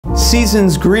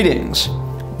Season's greetings.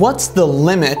 What's the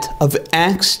limit of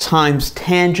x times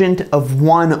tangent of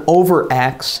 1 over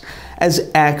x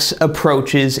as x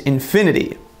approaches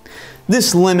infinity?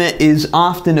 This limit is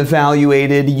often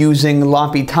evaluated using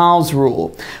L'Hopital's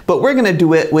rule, but we're going to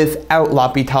do it without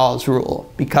L'Hopital's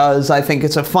rule because I think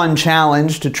it's a fun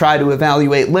challenge to try to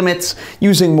evaluate limits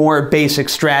using more basic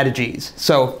strategies.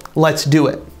 So let's do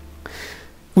it.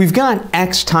 We've got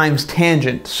x times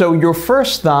tangent, so your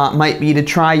first thought might be to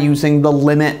try using the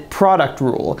limit product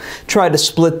rule. Try to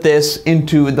split this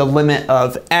into the limit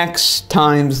of x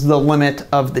times the limit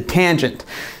of the tangent.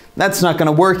 That's not going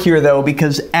to work here though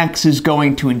because x is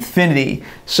going to infinity,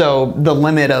 so the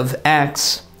limit of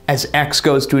x as x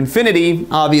goes to infinity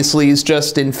obviously is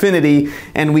just infinity,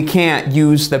 and we can't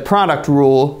use the product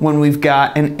rule when we've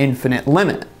got an infinite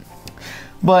limit.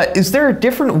 But is there a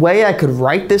different way I could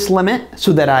write this limit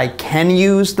so that I can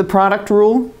use the product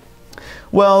rule?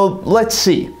 Well, let's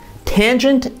see.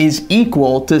 Tangent is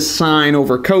equal to sine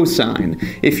over cosine.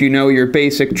 If you know your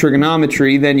basic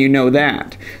trigonometry, then you know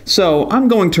that. So I'm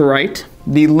going to write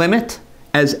the limit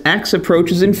as x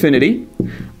approaches infinity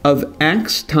of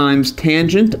x times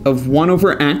tangent of 1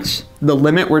 over x, the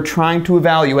limit we're trying to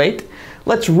evaluate.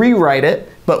 Let's rewrite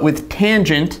it, but with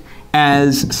tangent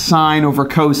as sine over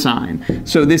cosine.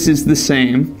 So this is the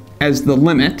same as the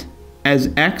limit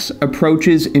as x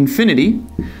approaches infinity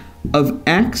of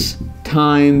x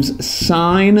times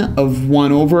sine of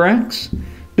 1 over x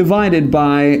divided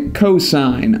by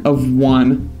cosine of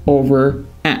 1 over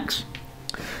x.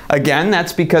 Again,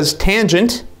 that's because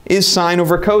tangent is sine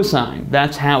over cosine.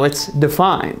 That's how it's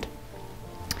defined.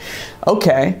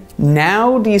 Okay,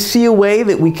 now do you see a way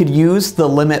that we could use the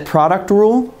limit product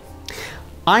rule?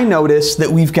 I notice that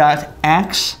we've got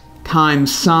x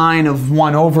times sine of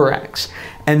 1 over x,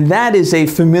 and that is a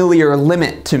familiar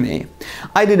limit to me.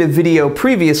 I did a video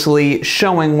previously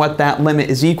showing what that limit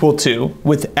is equal to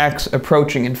with x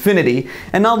approaching infinity,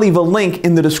 and I'll leave a link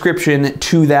in the description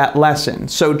to that lesson,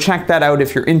 so check that out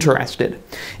if you're interested.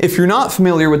 If you're not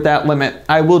familiar with that limit,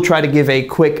 I will try to give a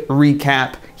quick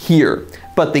recap here.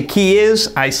 But the key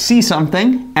is, I see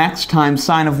something, x times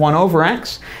sine of 1 over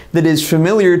x, that is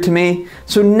familiar to me,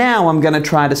 so now I'm going to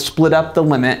try to split up the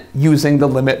limit using the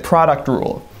limit product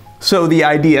rule. So the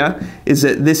idea is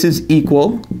that this is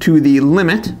equal to the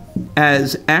limit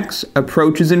as x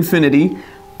approaches infinity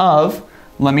of,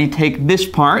 let me take this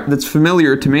part that's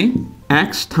familiar to me,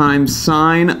 x times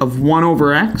sine of 1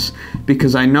 over x,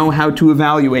 because I know how to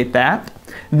evaluate that,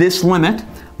 this limit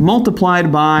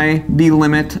multiplied by the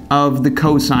limit of the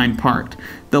cosine part.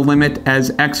 The limit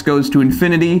as x goes to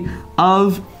infinity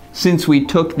of, since we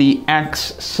took the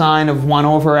x sine of 1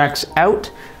 over x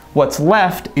out, what's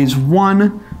left is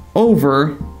 1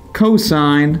 over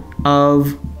cosine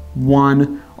of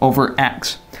 1 over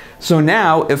x. So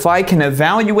now, if I can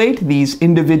evaluate these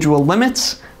individual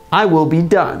limits, I will be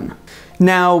done.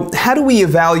 Now, how do we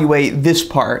evaluate this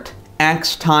part,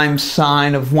 x times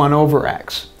sine of 1 over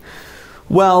x?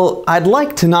 Well, I'd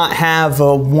like to not have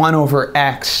a 1 over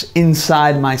x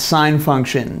inside my sine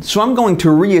function, so I'm going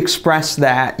to re-express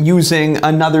that using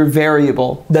another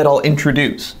variable that I'll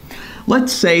introduce.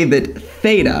 Let's say that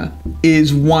theta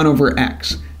is 1 over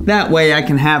x. That way I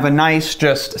can have a nice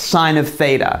just sine of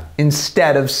theta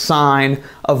instead of sine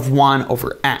of 1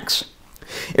 over x.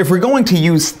 If we're going to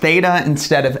use theta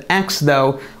instead of x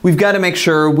though, we've got to make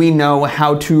sure we know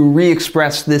how to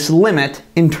re-express this limit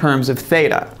in terms of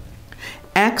theta.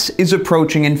 X is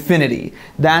approaching infinity.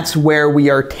 That's where we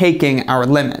are taking our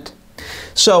limit.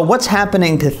 So what's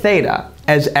happening to theta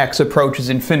as x approaches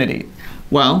infinity?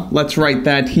 Well, let's write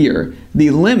that here.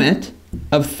 The limit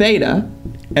of theta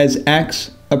as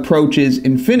x approaches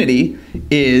infinity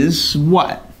is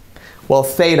what? Well,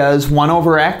 theta is 1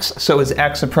 over x, so as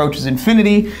x approaches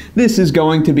infinity, this is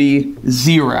going to be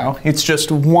 0. It's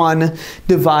just 1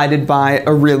 divided by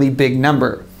a really big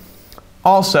number.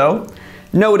 Also,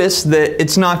 notice that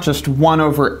it's not just 1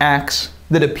 over x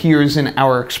that appears in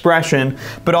our expression,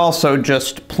 but also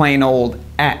just plain old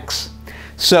x.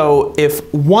 So if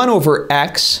 1 over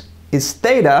x is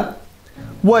theta,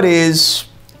 what is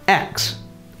x?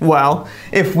 Well,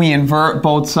 if we invert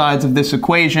both sides of this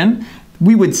equation,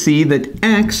 we would see that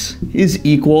x is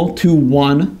equal to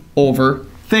 1 over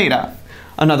theta.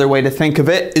 Another way to think of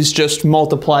it is just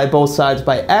multiply both sides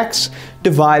by x,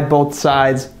 divide both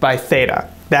sides by theta.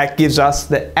 That gives us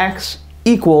that x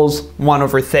equals 1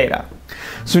 over theta.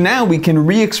 So now we can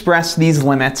re-express these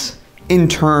limits in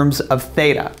terms of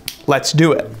theta. Let's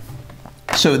do it.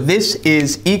 So this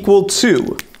is equal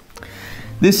to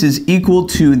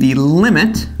the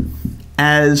limit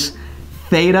as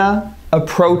theta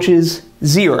approaches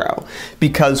 0,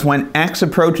 because when x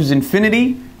approaches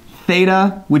infinity,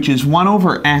 theta, which is 1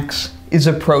 over x, is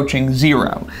approaching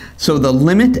 0. So the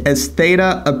limit as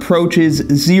theta approaches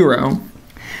 0.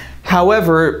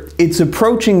 However, it's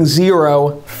approaching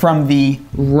 0 from the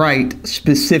right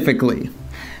specifically.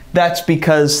 That's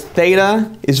because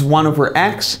theta is 1 over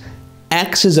x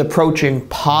is approaching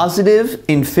positive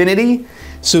infinity,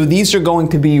 so these are going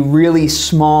to be really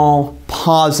small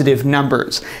positive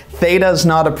numbers. Theta is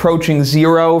not approaching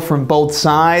 0 from both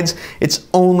sides, it's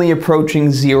only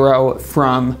approaching 0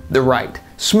 from the right.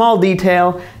 Small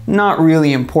detail, not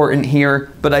really important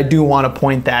here, but I do want to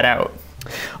point that out.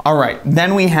 Alright,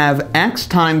 then we have x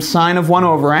times sine of 1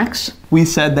 over x. We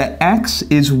said that x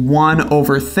is 1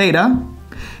 over theta,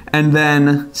 and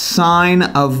then sine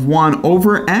of 1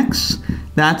 over x,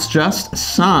 that's just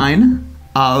sine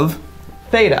of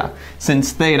theta,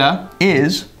 since theta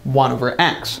is 1 over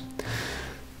x.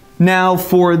 Now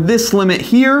for this limit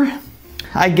here,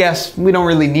 I guess we don't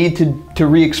really need to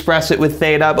re-express it with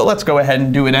theta, but let's go ahead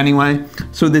and do it anyway.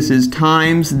 So this is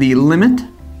times the limit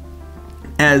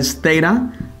as theta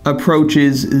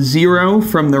approaches 0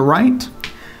 from the right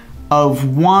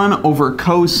of 1 over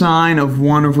cosine of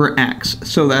 1 over x.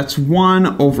 So that's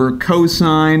 1 over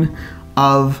cosine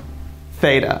of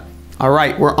theta. All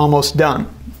right, we're almost done.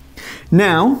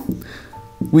 Now,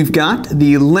 we've got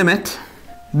the limit,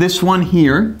 this one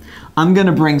here. I'm going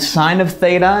to bring sine of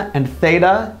theta and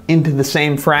theta into the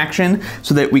same fraction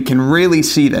so that we can really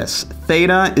see this.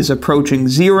 Theta is approaching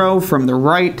 0 from the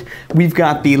right. We've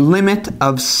got the limit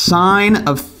of sine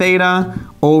of theta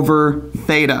over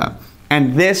theta.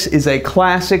 And this is a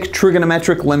classic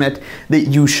trigonometric limit that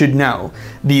you should know.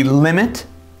 The limit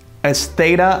as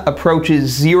theta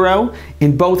approaches 0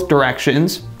 in both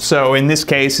directions, so in this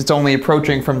case it's only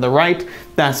approaching from the right,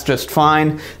 that's just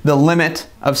fine. The limit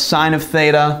of sine of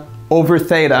theta over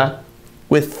theta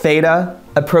with theta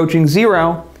approaching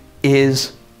 0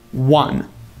 is 1.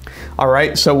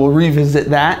 Alright, so we'll revisit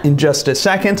that in just a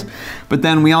second, but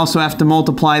then we also have to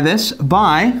multiply this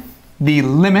by the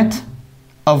limit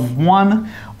of 1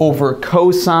 over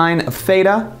cosine of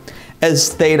theta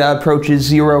as theta approaches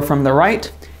 0 from the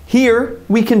right. Here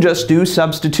we can just do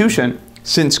substitution,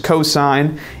 since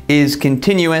cosine is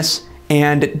continuous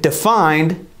and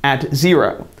defined at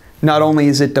 0. Not only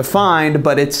is it defined,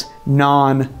 but it's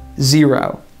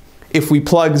non-zero. If we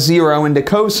plug 0 into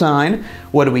cosine,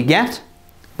 what do we get?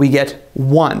 We get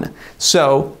 1.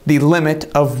 So the limit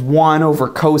of 1 over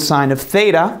cosine of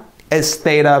theta as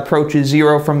theta approaches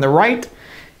 0 from the right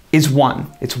is 1.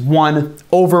 It's 1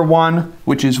 over 1,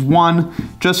 which is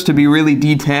 1. Just to be really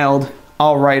detailed,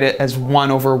 I'll write it as 1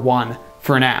 over 1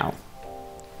 for now.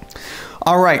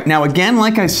 Alright, now again,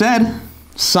 like I said,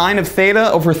 sine of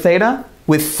theta over theta,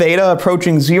 with theta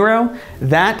approaching 0,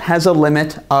 that has a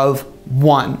limit of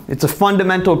 1. It's a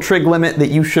fundamental trig limit that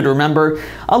you should remember.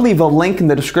 I'll leave a link in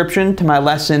the description to my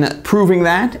lesson proving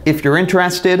that if you're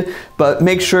interested, but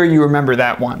make sure you remember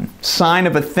that one. Sine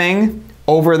of a thing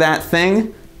over that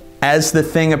thing as the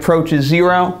thing approaches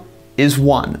 0 is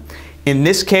 1. In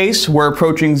this case, we're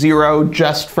approaching 0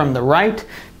 just from the right.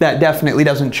 That definitely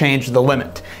doesn't change the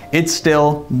limit. It's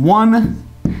still 1,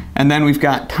 and then we've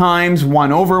got times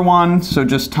 1 over 1, so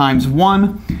just times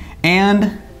 1,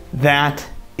 and that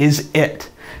is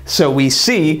it. So we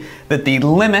see that the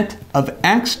limit of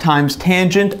x times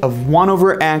tangent of 1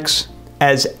 over x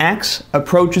as x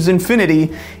approaches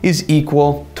infinity is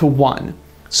equal to 1.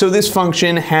 So this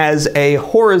function has a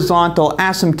horizontal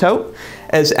asymptote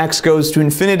as x goes to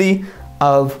infinity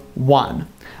of 1.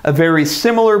 A very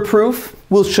similar proof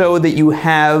will show that you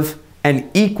have an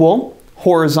equal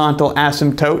horizontal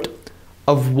asymptote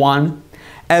of 1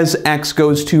 as x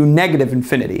goes to negative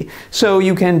infinity. So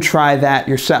you can try that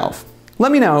yourself.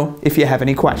 Let me know if you have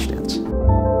any questions.